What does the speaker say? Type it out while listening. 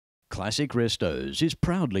Classic Restos is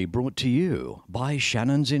proudly brought to you by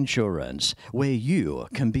Shannons Insurance, where you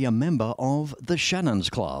can be a member of the Shannons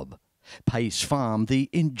Club. Pace Farm, the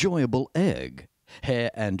enjoyable egg. Hare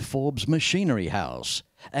and Forbes Machinery House.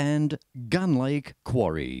 And Gun Lake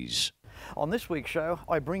Quarries. On this week's show,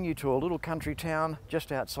 I bring you to a little country town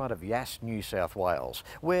just outside of Yass, New South Wales,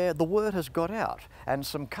 where the word has got out and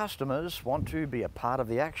some customers want to be a part of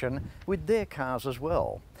the action with their cars as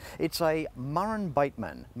well. It's a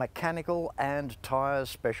Murrumbateman Mechanical and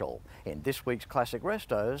Tyres special in this week's Classic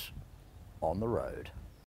Restos on the road.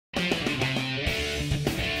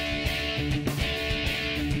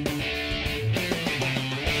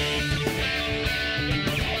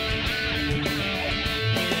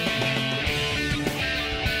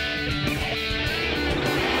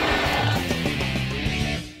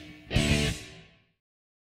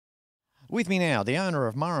 With me now, the owner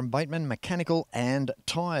of Murrumbateman Mechanical and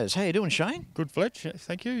Tyres. How you doing, Shane? Good, Fletch.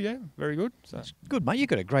 Thank you. Yeah, very good. So. Good, mate. You've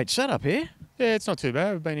got a great setup here. Yeah, it's not too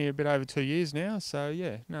bad. We've been here a bit over 2 years now. So,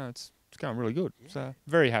 yeah, no, it's going really good. Yeah. So,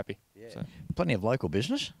 very happy. Yeah. So. Plenty of local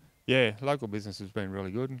business. Yeah, local business has been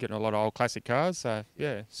really good and getting a lot of old classic cars. So,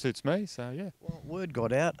 yeah, suits me. So, yeah. Well, word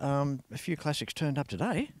got out. A few classics turned up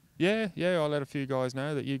today. Yeah, I let a few guys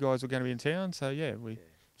know that you guys were going to be in town. So, yeah, we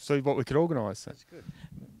see what we could organise. So. That's good.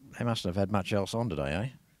 They mustn't have had much else on today, eh?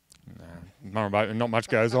 No, Murrumbateman, not much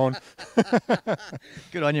goes on.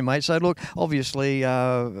 Good on you, mate. So, look, obviously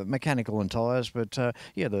mechanical and tyres, but,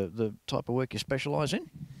 yeah, the type of work you specialise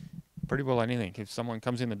in? Pretty well anything. If someone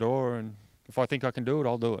comes in the door and if I think I can do it,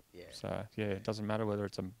 I'll do it. Yeah. So, yeah, it doesn't matter whether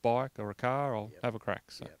it's a bike or a car, I'll have a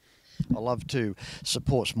crack. So. I love to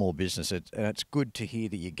support small business, and it's good to hear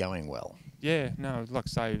that you're going well. Yeah, no, like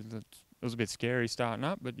I say, it was a bit scary starting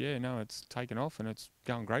up, but yeah, no, it's taken off and it's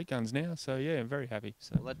going great guns now. So yeah, I'm very happy.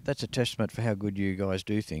 So well, that's a testament for how good you guys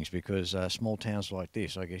do things, because small towns like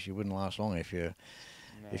this, I guess you wouldn't last long if you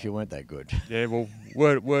weren't that good. Yeah, well,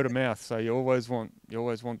 word of mouth. So you always want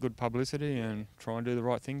good publicity and try and do the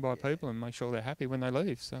right thing by people and make sure they're happy when they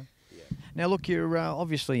leave. So. Now, look, you're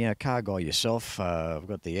obviously a car guy yourself. I've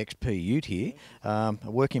got the XP Ute here. A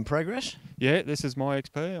work in progress? Yeah, this is my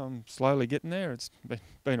XP. I'm slowly getting there. It's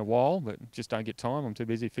been a while, but just don't get time. I'm too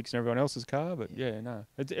busy fixing everyone else's car. But yeah, no,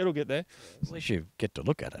 it'll get there. At least you get to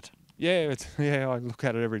look at it. Yeah, I look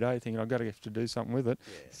at it every day thinking I've got to have to do something with it.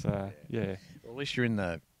 Yeah. So, yeah. Well, at least you're in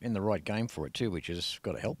the right game for it too, which has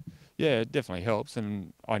got to help. Yeah, it definitely helps.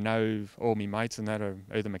 And I know all my mates and that are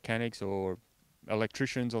either mechanics or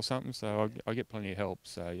electricians or something, so I get plenty of help,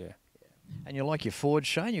 so yeah. And you like your Ford,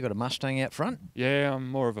 Shane? You got a Mustang out front? Yeah, I'm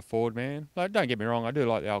more of a Ford man. Like, don't get me wrong, I do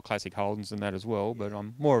like the old classic Holdens and that as well, but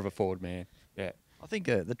I'm more of a Ford man, yeah. I think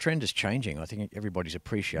the trend is changing. I think everybody's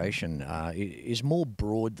appreciation is more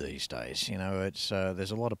broad these days. You know, it's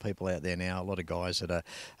there's a lot of people out there now, a lot of guys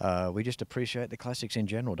that we just appreciate the classics in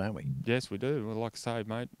general, don't we? Yes, we do. Well, like I say,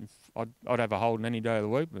 mate, I'd have a Holden any day of the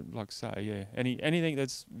week, but like I say, yeah, anything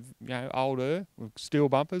that's older with steel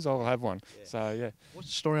bumpers, I'll have one. Yeah. So yeah. What's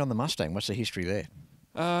the story on the Mustang? What's the history there?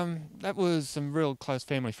 That was some real close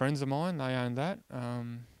family friends of mine. They owned that,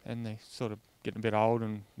 and they sort of getting a bit old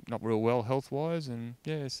and not real well health-wise, and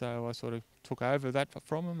yeah, so I sort of took over that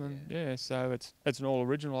from them, and yeah, so it's an all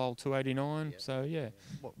original old 289. So yeah.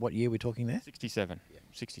 What year are we talking there? 67. Yeah.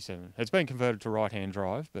 67. It's been converted to right-hand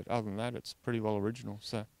drive, but other than that, it's pretty well original.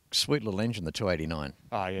 So. Sweet little engine, the 289.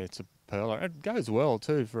 Oh yeah, it's a pearl. It goes well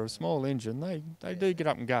too for a small engine. They do get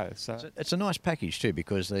up and go. So it's a nice package too,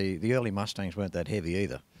 because the early Mustangs weren't that heavy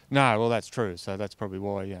either. No, well that's true. So that's probably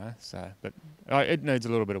why, yeah. So, but it needs a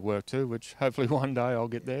little bit of work too, which hopefully one day I'll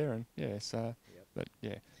get there. And yeah, so. But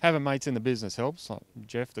yeah, having mates in the business helps. Like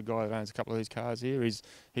Jeff, the guy that owns a couple of these cars here,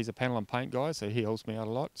 he's a panel and paint guy, so he helps me out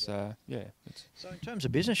a lot. So yeah. So in terms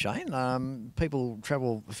of business, Shane, people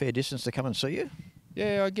travel a fair distance to come and see you?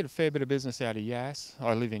 Yeah, I get a fair bit of business out of Yass.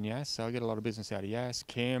 I live in Yass, so I get a lot of business out of Yass,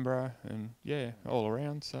 Canberra, and yeah, all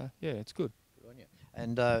around. So yeah, it's good. Good on you.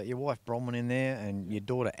 And your wife Bronwyn in there, and your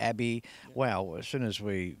daughter Abby. Wow, as soon as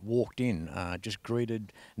we walked in, just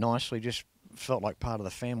greeted nicely, just felt like part of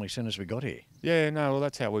the family as soon as we got here. Yeah, no, well,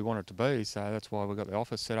 that's how we want it to be. So that's why we've got the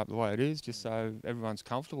office set up the way it is, just so everyone's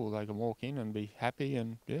comfortable. They can walk in and be happy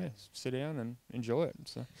and, yeah, sit down and enjoy it.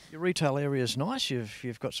 So your retail area is nice.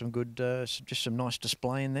 You've got some good, just some nice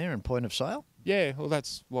display in there and point of sale. Yeah, well,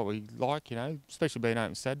 that's what we like, you know, especially being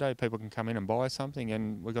open Saturday. People can come in and buy something,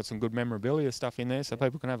 and we've got some good memorabilia stuff in there so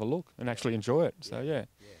people can have a look and actually enjoy it. So, yeah.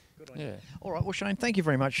 Yeah. All right, well, Shane, thank you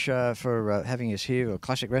very much for having us here at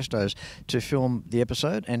Classic Restos to film the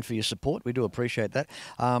episode and for your support. We do appreciate that.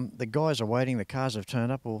 The guys are waiting. The cars have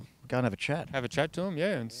turned up. We'll go and have a chat. Have a chat to them,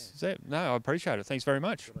 yeah. And no, I appreciate it. Thanks very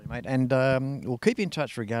much. Mate. And we'll keep in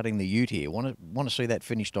touch regarding the Ute here. Want to see that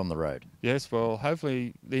finished on the road. Yes, well,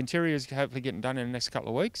 hopefully the interior is hopefully getting done in the next couple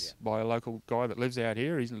of weeks by a local guy that lives out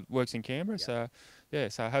here. He works in Canberra, so yeah.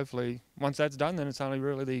 So hopefully once that's done, then it's only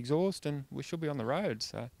really the exhaust, and we should be on the road.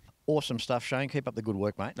 So awesome stuff, Shane. Keep up the good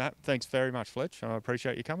work, mate. No, thanks very much, Fletch. I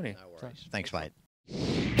appreciate you coming here. No worries. So, thanks, mate.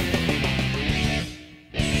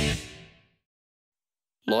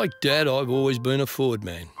 Like Dad, I've always been a Ford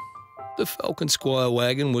man. The Falcon Squire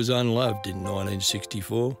wagon was unloved in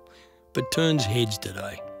 1964, but turns heads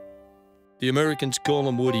today. The Americans call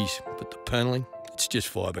them woodies, but the panelling, it's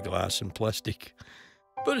just fibreglass and plastic.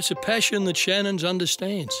 But it's a passion that Shannons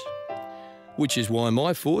understands, which is why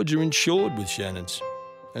my Fords are insured with Shannons.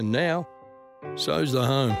 And now, so's the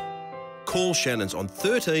home. Call Shannons on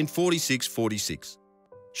 13 46 46.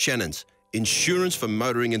 Shannons, insurance for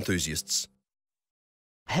motoring enthusiasts.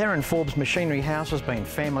 Heron Forbes Machinery House has been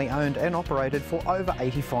family owned and operated for over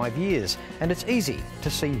 85 years, and it's easy to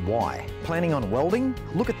see why. Planning on welding?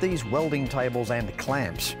 Look at these welding tables and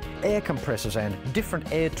clamps, air compressors and different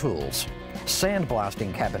air tools,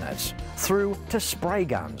 sandblasting cabinets, through to spray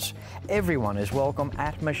guns. Everyone is welcome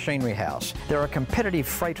at Machinery House. There are competitive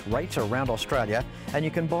freight rates around Australia, and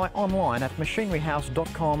you can buy online at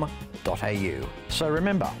machineryhouse.com.au. So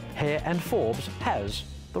remember, Hare and Forbes has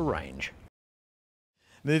the range.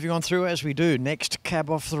 Moving on through as we do, next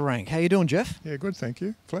cab off the rank. How you doing, Jeff? Yeah, good, thank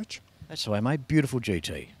you. Fletch? That's the way, mate. Beautiful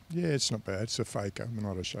GT. Yeah, it's not bad. It's a faker,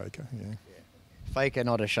 not a shaker, yeah. Faker,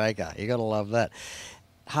 not a shaker. You got to love that.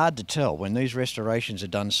 Hard to tell when these restorations are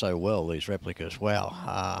done so well, these replicas.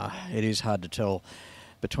 Wow, it is hard to tell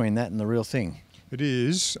between that and the real thing. It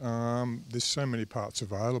is. There's so many parts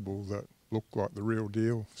available that look like the real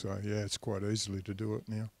deal. So, yeah, it's quite easily to do it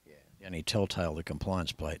now. Yeah. The only telltale, the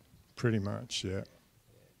compliance plate. Pretty much, yeah.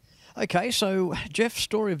 Okay, so Jeff,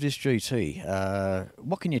 story of this GT.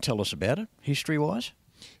 What can you tell us about it, history-wise?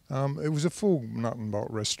 It was a full nut and bolt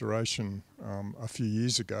restoration a few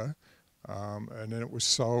years ago, and then it was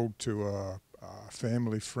sold to a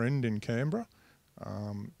family friend in Canberra,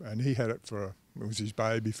 and he had it it was his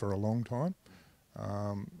baby for a long time,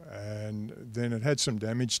 and then it had some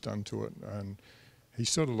damage done to it, and he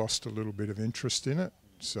sort of lost a little bit of interest in it,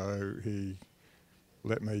 so he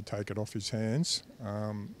let me take it off his hands.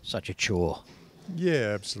 Such a chore.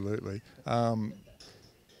 Yeah, absolutely.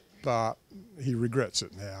 But he regrets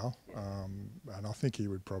it now, and I think he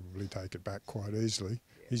would probably take it back quite easily.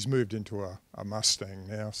 He's moved into a Mustang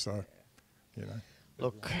now, so, you know.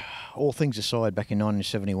 Look, all things aside, back in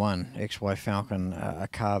 1971, XY Falcon, a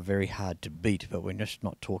car very hard to beat, but we're just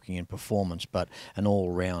not talking in performance, but an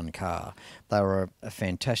all-round car. They were a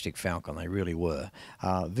fantastic Falcon, they really were.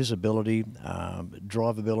 Visibility,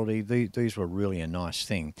 drivability, these were really a nice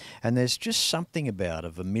thing. And there's just something about a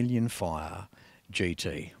Vermillion Fire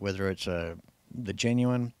GT, whether it's the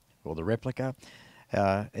genuine or the replica,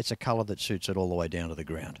 it's a colour that suits it all the way down to the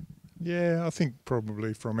ground. Yeah, I think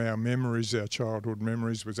probably from our memories, our childhood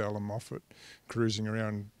memories, was Alan Moffat cruising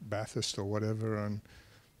around Bathurst or whatever. And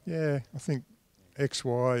yeah, I think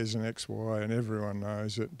XY is an XY and everyone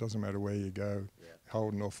knows it. Doesn't matter where you go,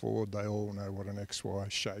 Holden or Ford, they all know what an XY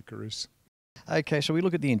shaker is. Okay, so we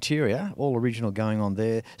look at the interior, all original going on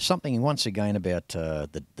there. Something once again about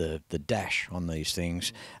the dash on these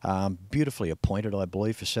things. Beautifully appointed, I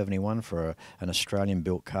believe, for 71 for an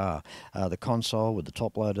Australian-built car. The console with the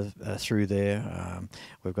top loader through there.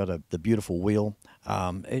 We've got the beautiful wheel.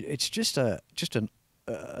 It's just a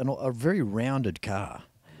very rounded car.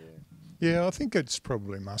 Yeah, I think it's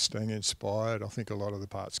probably Mustang inspired. I think a lot of the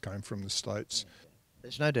parts came from the States.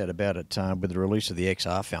 There's no doubt about it. With the release of the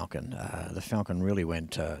XR Falcon, the Falcon really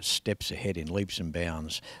went steps ahead in leaps and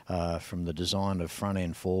bounds from the design of front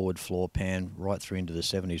end forward, floor pan, right through into the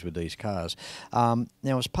 70s with these cars.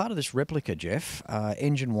 Now, as part of this replica, Jeff,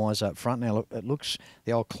 engine-wise up front, now it looks,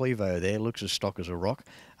 the old Clevo there looks as stock as a rock.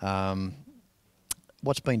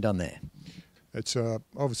 What's been done there? It's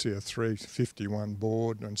obviously a 351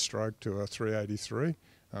 board and stroke to a 383.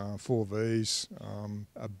 4 Vs,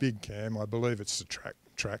 a big cam. I believe it's the track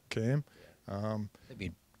cam. That'd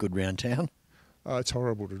be good round town. It's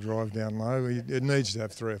horrible to drive down low. It needs to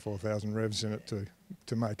have 3,000 or 4,000 revs in it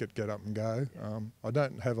to make it get up and go. I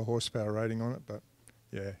don't have a horsepower rating on it, but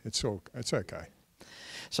yeah, it's okay.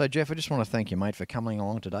 So, Jeff, I just want to thank you, mate, for coming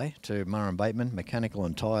along today to Murrumbateman Mechanical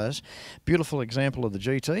Tyres. Beautiful example of the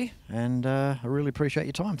GT, and I really appreciate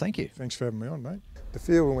your time. Thank you. Thanks for having me on, mate. The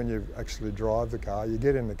feeling when you actually drive the car, you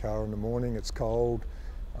get in the car in the morning, it's cold,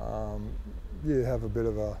 you have a bit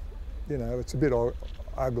of a, you know, it's a bit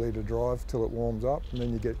ugly to drive till it warms up and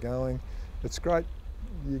then you get going. It's great.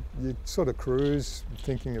 You sort of cruise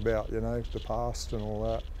thinking about, you know, the past and all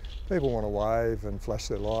that. People want to wave and flash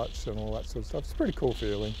their lights and all that sort of stuff. It's a pretty cool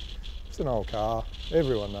feeling. It's an old car.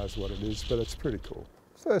 Everyone knows what it is, but it's pretty cool.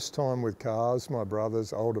 First time with cars, my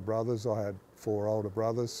brothers, older brothers, I had 4 older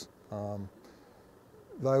brothers.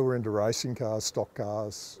 They were into racing cars, stock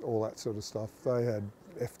cars, all that sort of stuff. They had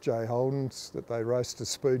FJ Holdens that they raced as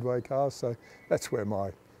speedway cars, so that's where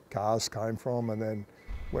my cars came from. And then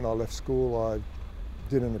when I left school, I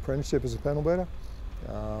did an apprenticeship as a panel beater,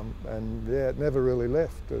 and yeah, it never really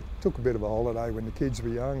left. It took a bit of a holiday when the kids were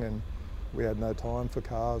young and we had no time for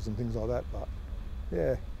cars and things like that, but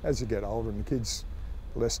yeah, as you get older and the kids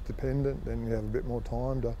are less dependent, then you have a bit more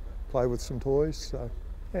time to play with some toys, so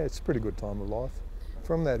yeah, it's a pretty good time of life.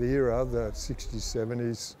 From that era, the 60s,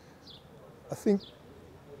 70s, I think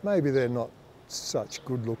maybe they're not such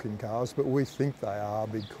good-looking cars, but we think they are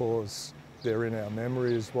because they're in our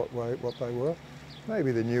memory as what they were.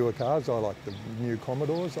 Maybe the newer cars, I like the new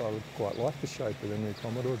Commodores. I would quite like the shape of the new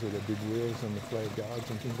Commodores with the big wheels and the flared guards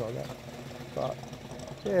and things like that. But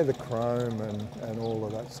yeah, the chrome and all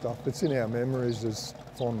of that stuff, it's in our memories as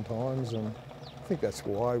fond times, and I think that's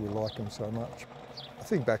why we like them so much. I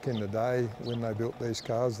think back in the day when they built these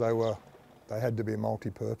cars, they had to be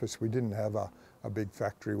multi-purpose. We didn't have a big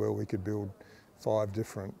factory where we could build 5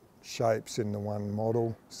 different shapes in the one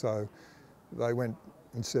model. So they went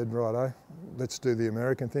and said, righto, let's do the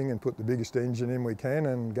American thing and put the biggest engine in we can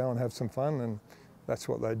and go and have some fun, and that's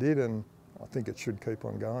what they did, and I think it should keep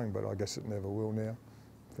on going, but I guess it never will now.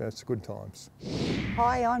 It's good times.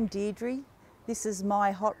 Hi, I'm Deidre. This is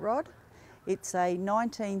my hot rod. It's a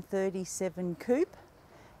 1937 Coupe.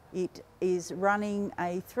 It is running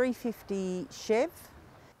a 350 Chev,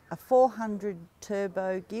 a 400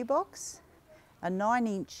 turbo gearbox, a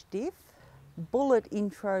 9-inch diff, bullet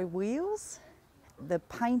intro wheels. The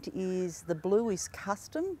paint is, the blue is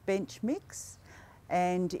custom, bench mix,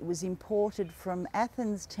 and it was imported from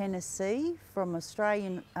Athens, Tennessee, from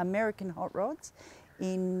American Hot Rods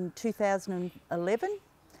in 2011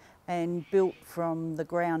 and built from the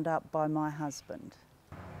ground up by my husband.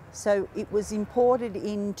 So it was imported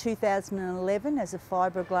in 2011 as a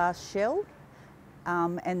fibreglass shell,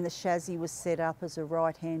 and the chassis was set up as a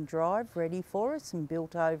right-hand drive ready for us and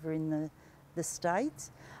built over in the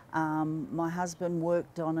States. My husband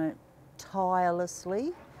worked on it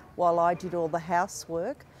tirelessly while I did all the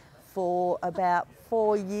housework for about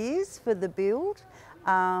 4 years for the build.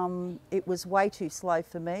 It was way too slow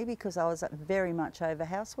for me because I was very much over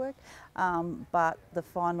housework, but the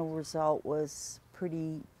final result was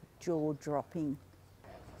pretty jaw-dropping.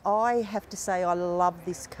 I have to say I love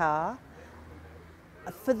this car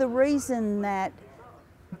for the reason that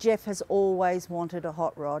Jeff has always wanted a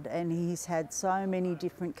hot rod, and he's had so many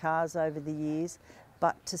different cars over the years,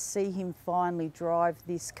 but to see him finally drive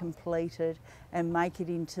this completed and make it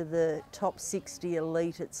into the top 60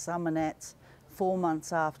 elite at Summernats 4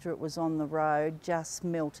 months after it was on the road just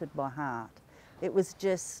melted my heart. It was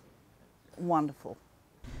just wonderful.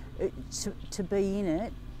 To be in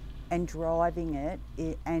it and driving it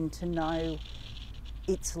and to know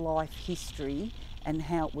its life history and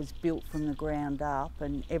how it was built from the ground up,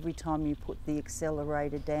 and every time you put the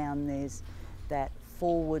accelerator down there's that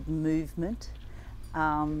forward movement.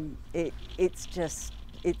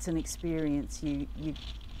 It's an experience you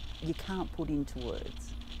can't put into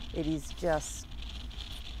words. It is just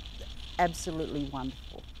absolutely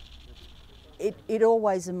wonderful. It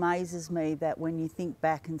always amazes me that when you think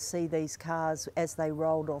back and see these cars as they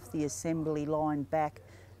rolled off the assembly line back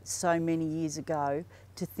so many years ago,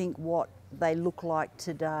 to think what they look like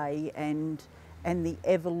today and the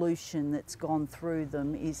evolution that's gone through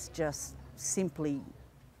them is just simply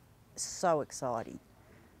so exciting.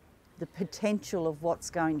 The potential of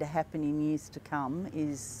what's going to happen in years to come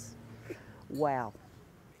is wow.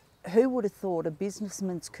 Who would have thought a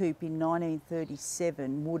businessman's coupe in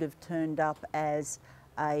 1937 would have turned up as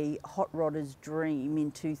a hot rodder's dream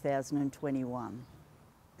in 2021?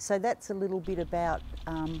 So that's a little bit about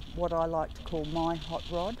what I like to call my hot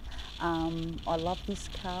rod. I love this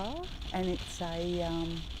car, and it's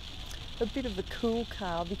a bit of a cool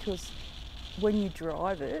car because when you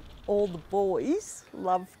drive it, all the boys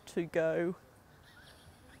love to go,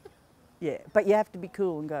 yeah, but you have to be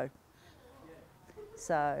cool and go.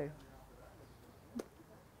 So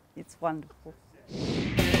it's wonderful.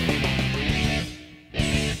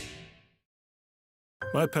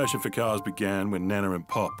 My passion for cars began when Nana and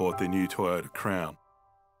Pop bought their new Toyota Crown.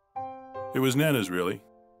 It was Nana's, really.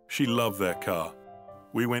 She loved that car.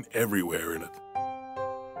 We went everywhere in it.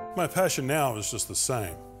 My passion now is just the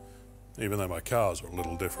same, even though my cars are a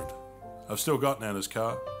little different. I've still got Nana's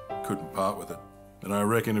car, couldn't part with it. And I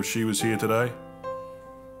reckon if she was here today,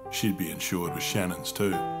 she'd be insured with Shannons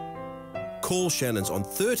too. Call Shannons on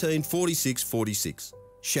 13 46 46.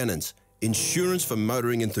 Shannons, insurance for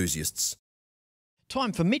motoring enthusiasts.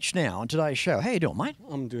 Time for Mitch now on today's show. How you doing, mate?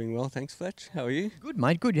 I'm doing well, thanks, Fletch. How are you? Good,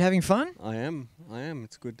 mate. Good. You having fun? I am.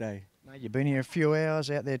 It's a good day. Mate, you've been here a few hours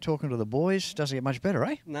out there talking to the boys. Doesn't get much better,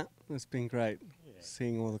 eh? No, it's been great.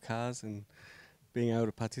 Seeing all the cars and being able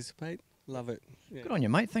to participate. Love it. Yeah. Good on you,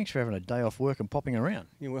 mate. Thanks for having a day off work and popping around.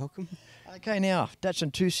 You're welcome. Okay, now,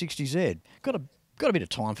 Datsun 260Z. Got a bit of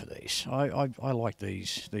time for these. I like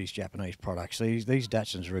these Japanese products. These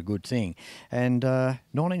Datsuns are a good thing. And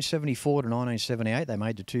 1974 to 1978, they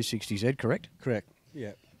made the 260Z, correct? Correct,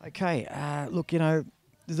 yeah. Okay, look, you know,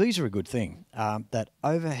 these are a good thing. That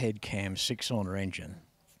overhead cam six-cylinder engine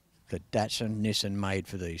that Datsun, Nissan made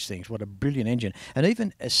for these things. What a brilliant engine. And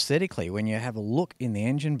even aesthetically, when you have a look in the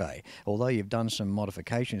engine bay, although you've done some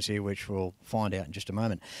modifications here, which we'll find out in just a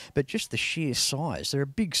moment, but just the sheer size, they're a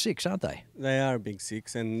big six, aren't they? They are a big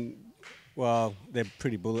six, and, well, they're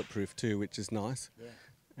pretty bulletproof too, which is nice.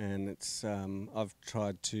 Yeah. And it's, I've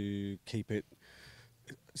tried to keep it,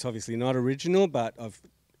 it's obviously not original, but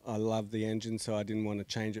I love the engine, so I didn't want to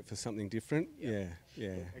change it for something different. Yeah.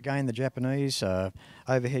 Again, the Japanese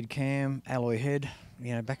overhead cam, alloy head,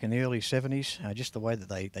 you know, back in the early 70s, just the way that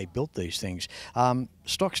they built these things.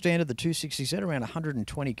 Stock standard, the 260Z, around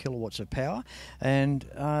 120 kilowatts of power. And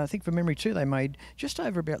I think from memory too, they made just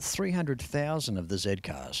over about 300,000 of the Z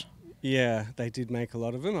cars. Yeah, they did make a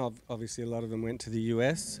lot of them. Obviously, a lot of them went to the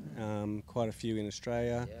US, quite a few in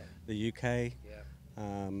Australia, the UK.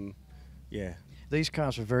 Yeah. These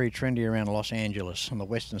cars were very trendy around Los Angeles on the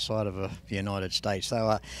western side of the United States.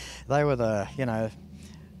 They were the, you know,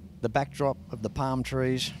 the backdrop of the palm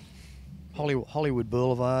trees, Hollywood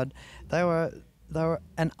Boulevard. They were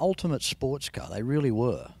an ultimate sports car. They really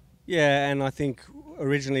were. Yeah, and I think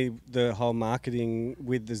originally the whole marketing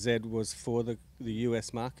with the Z was for the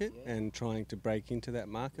US market and trying to break into that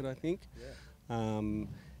market, I think.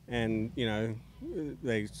 And, you know,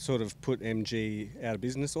 they sort of put MG out of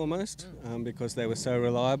business almost because they were so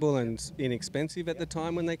reliable and inexpensive at the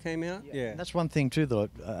time when they came out. Yeah. That's one thing too that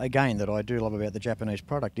again that I do love about the Japanese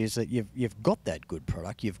product is that you've got that good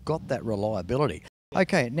product, you've got that reliability.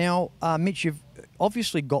 Okay, now Mitch, you've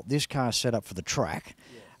obviously got this car set up for the track.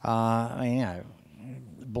 You know,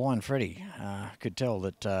 blind Freddie could tell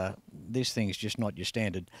that this thing's just not your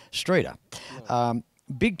standard streeter.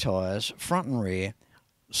 Big tyres, front and rear.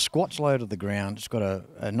 Squats low to the ground. It's got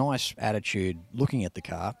a nice attitude looking at the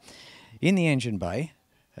car. In the engine bay,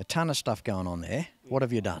 a ton of stuff going on there. What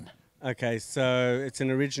have you done? Okay, so it's an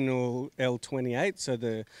original L28. So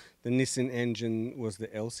the Nissan engine was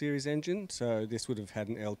the L series engine. So this would have had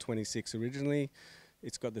an L26 originally.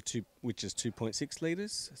 It's got the which is 2.6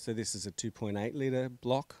 litres. So this is a 2.8 litre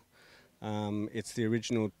block. It's the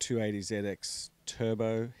original 280ZX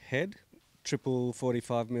turbo head. Triple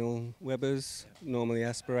 45mm Webers, normally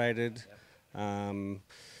aspirated,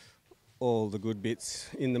 all the good bits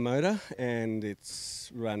in the motor, and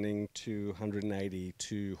it's running to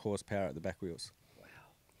 182 horsepower at the back wheels. Wow.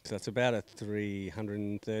 So it's about a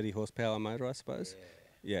 330 horsepower motor, I suppose.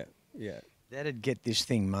 Yeah. That'd get this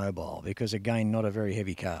thing mobile because, again, not a very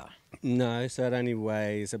heavy car. No, so it only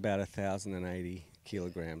weighs about 1,080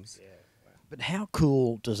 kilograms. Yeah. Wow. But how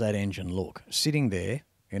cool does that engine look? Sitting there,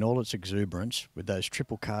 in all its exuberance, with those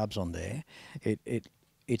triple carbs on there,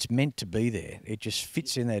 it's meant to be there. It just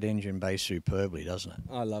fits in that engine bay superbly, doesn't it?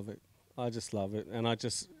 I love it. I just love it. And I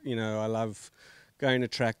just, you know, I love going to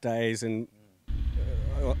track days and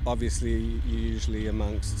obviously you're usually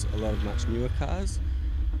amongst a lot of much newer cars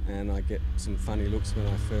and I get some funny looks when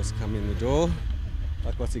I first come in the door.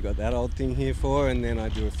 Like, what's he got that old thing here for? And then I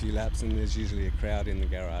do a few laps and there's usually a crowd in the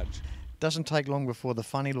garage. Doesn't take long before the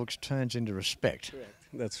funny looks turns into respect. Correct.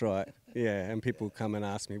 That's right. Yeah, and people come and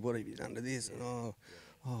ask me, what have you done to this? And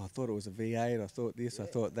I thought it was a V8, I thought this, I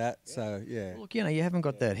thought that, so yeah. Look, you know, you haven't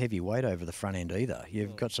got that heavy weight over the front end either.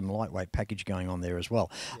 You've got some lightweight package going on there as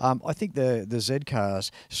well. I think the Z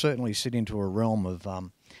cars certainly sit into a realm of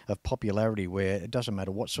popularity where it doesn't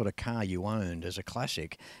matter what sort of car you owned as a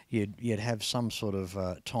classic, you'd have some sort of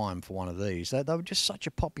time for one of these. They were just such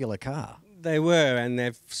a popular car. They were, and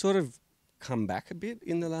they've sort of come back a bit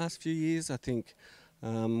in the last few years. I think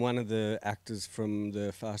one of the actors from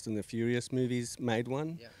the Fast and the Furious movies made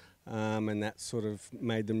one, and that sort of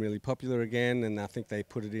made them really popular again, and I think they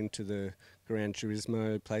put it into the Gran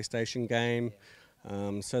Turismo PlayStation game.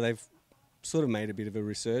 So they've sort of made a bit of a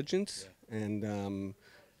resurgence, and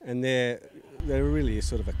they're really a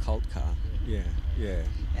sort of a cult car. Yeah, yeah.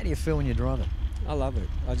 How do you feel when you drive it? I love it.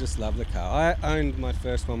 I just love the car. I owned my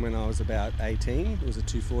first one when I was about 18. It was a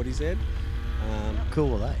 240Z. How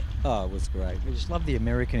cool are they? Oh, it was great. I just love the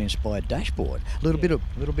American-inspired dashboard. A little bit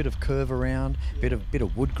of curve around, bit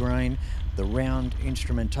of wood grain, the round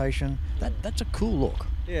instrumentation. That's a cool look.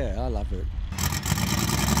 Yeah, I love it.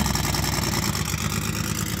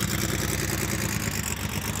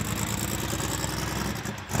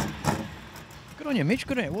 Good on you, Mitch.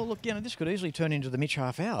 Good on you. Well, look, this could easily turn into the Mitch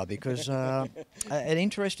half hour because an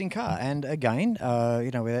interesting car. And again,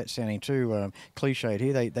 without sounding too cliched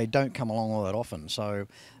here, they don't come along all that often. So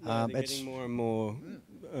no, they're getting more and more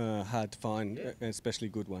hard to find, especially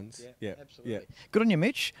good ones. Yeah, absolutely. Yeah. Good on you,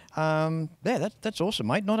 Mitch. That's awesome,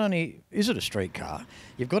 mate. Not only is it a street car,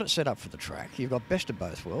 you've got it set up for the track. You've got best of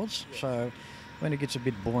both worlds. Yeah. So when it gets a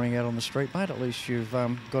bit boring out on the street, mate, at least you've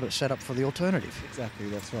got it set up for the alternative. Exactly,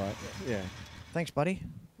 that's right. Yeah. Thanks, buddy.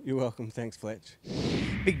 You're welcome. Thanks, Fletch.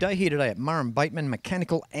 Big day here today at Murrumbateman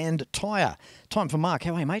Mechanical and Tyre. Time for Mark.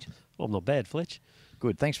 How are you, mate? Well, I'm not bad, Fletch.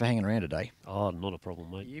 Good. Thanks for hanging around today. Oh, not a problem,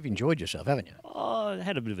 mate. You've enjoyed yourself, haven't you? Oh, I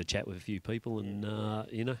had a bit of a chat with a few people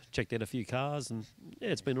and, checked out a few cars and,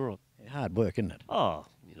 yeah, it's been all right. Hard work, isn't it? Oh,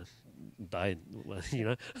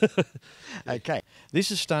 Okay. This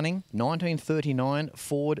is stunning. 1939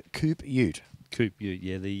 Ford Coupe Ute. Coupe Ute,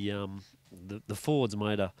 yeah. The Ford's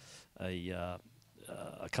made a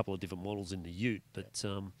couple of different models in the Ute, but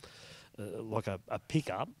like a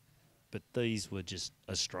pickup, but these were just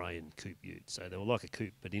Australian Coupe Ute. So they were like a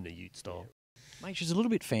coupe, but in a Ute style. Mate, she's a little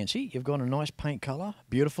bit fancy. You've got a nice paint colour,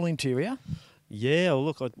 beautiful interior. Yeah, well,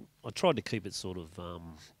 look, I tried to keep it sort of,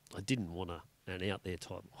 I didn't want an out there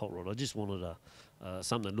type hot rod. I just wanted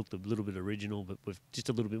something that looked a little bit original, but with just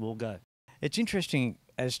a little bit more go. It's interesting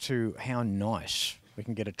as to how nice we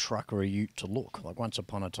can get a truck or a Ute to look. Like once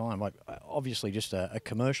upon a time, like obviously just a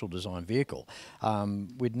commercial design vehicle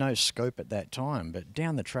with no scope at that time, but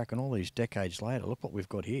down the track and all these decades later, look what we've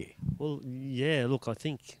got here. Well, yeah, look, I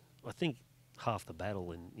think half the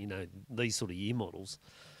battle in these sort of year models,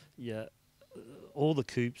 yeah, all the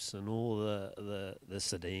coupes and all the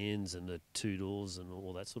sedans and the two doors and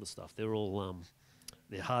all that sort of stuff, they're all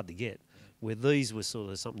they're hard to get. Where these were sort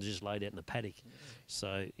of something just laid out in the paddock.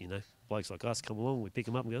 So, blokes like us come along, we pick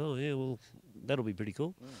them up and go, oh, yeah, well, that'll be pretty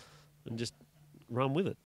cool, and just run with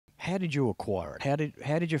it. How did you acquire it?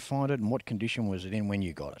 How did you find it, and what condition was it in when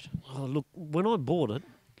you got it? Oh, look, when I bought it,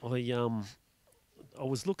 I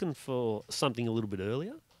was looking for something a little bit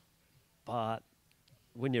earlier, but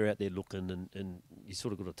when you're out there looking and you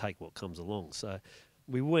sort of got to take what comes along. So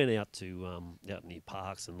we went out to out near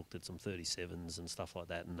parks and looked at some 37s and stuff like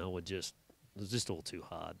that, and it was just all too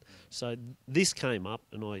hard. So this came up,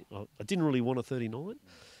 and I didn't really want a 39,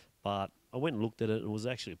 but I went and looked at it, and it was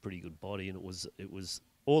actually a pretty good body, and it was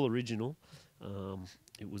all original.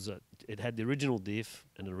 It had the original diff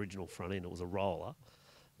and an original front end. It was a roller.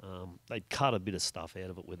 They'd cut a bit of stuff out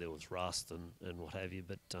of it where there was rust and what have you,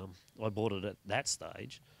 but I bought it at that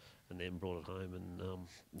stage and then brought it home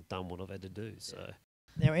and done what I've had to do. So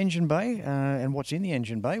now, engine bay, and what's in the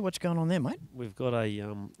engine bay? What's going on there, mate? We've got a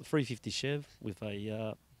 350 Chev with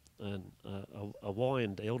a Y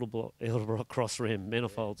and Elderbrock cross ram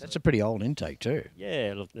manifolds. That's a pretty old intake too.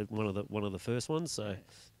 Yeah, look, one of the first ones. So,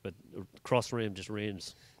 but cross ram just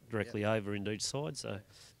rams directly over into each side. So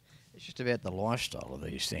it's just about the lifestyle of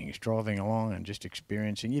these things, driving along and just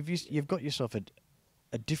experiencing. You've got yourself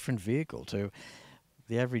a different vehicle to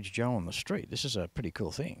the average Joe on the street. This is a pretty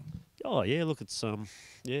cool thing. Oh yeah, look, it's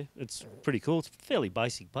it's pretty cool. It's fairly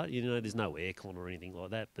basic, but there's no aircon or anything like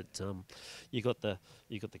that. But you got the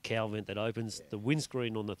cowl vent that opens. The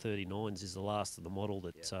windscreen on the 39s is the last of the model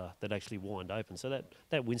that actually wind open. So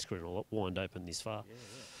that windscreen will wind open this far. Yeah.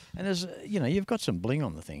 And there's, you've got some bling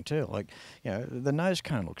on the thing too. Like, the nose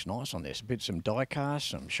cone looks nice on this. A bit some die cast,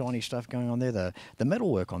 some shiny stuff going on there. The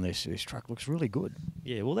metalwork on this truck looks really good.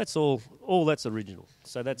 Yeah, well, that's all that's original.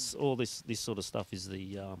 So that's all this sort of stuff is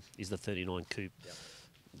the 39 Coupe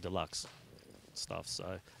Deluxe stuff.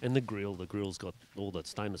 So, and the grill's got all the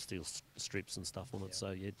stainless steel strips and stuff on it. So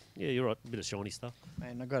yeah, you're right, a bit of shiny stuff.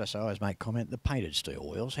 Man, I've got to say, I always make comment, the painted steel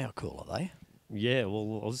wheels, how cool are they? Yeah,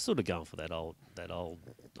 well, I was sort of going for that old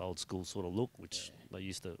school sort of look, which they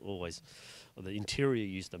used to always, the interior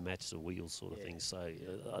used to match the wheels sort of thing. So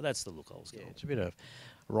that's the look I was going. It's a bit of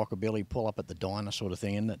rockabilly, pull up at the diner sort of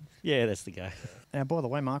thing, isn't it? Yeah, that's the go. Now, by the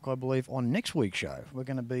way, Mark, I believe on next week's show we're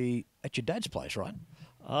going to be at your dad's place, right?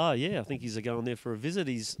 Oh yeah, I think he's going there for a visit.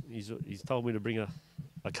 He's told me to bring a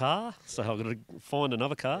car, so I've got to find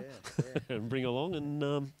another car and bring along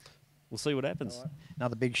and. we'll see what happens. All right.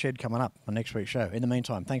 Another big shed coming up on next week's show. In the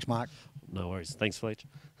meantime, thanks, Mark. No worries. Thanks, Fletch.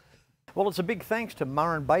 Well, it's a big thanks to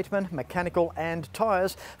Murrumbateman Mechanical and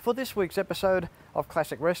Tyres for this week's episode of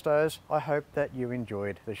Classic Restos. I hope that you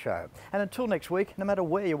enjoyed the show. And until next week, no matter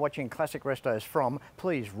where you're watching Classic Restos from,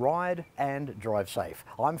 please ride and drive safe.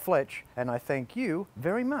 I'm Fletch, and I thank you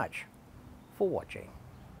very much for watching.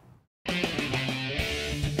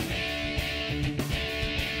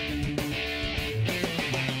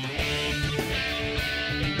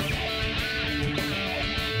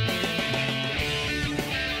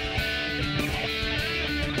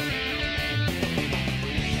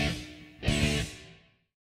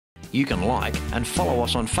 You can like and follow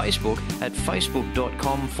us on Facebook at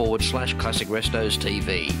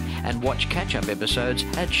facebook.com/ClassicRestosTV and watch catch-up episodes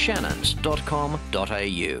at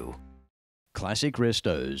shannons.com.au. Classic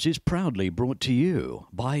Restos is proudly brought to you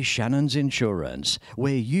by Shannons Insurance,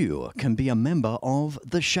 where you can be a member of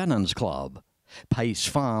the Shannons Club. Pace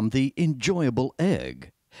Farm, the enjoyable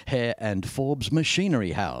egg. Hare and Forbes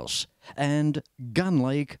Machinery House. And Gun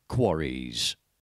Lake Quarries.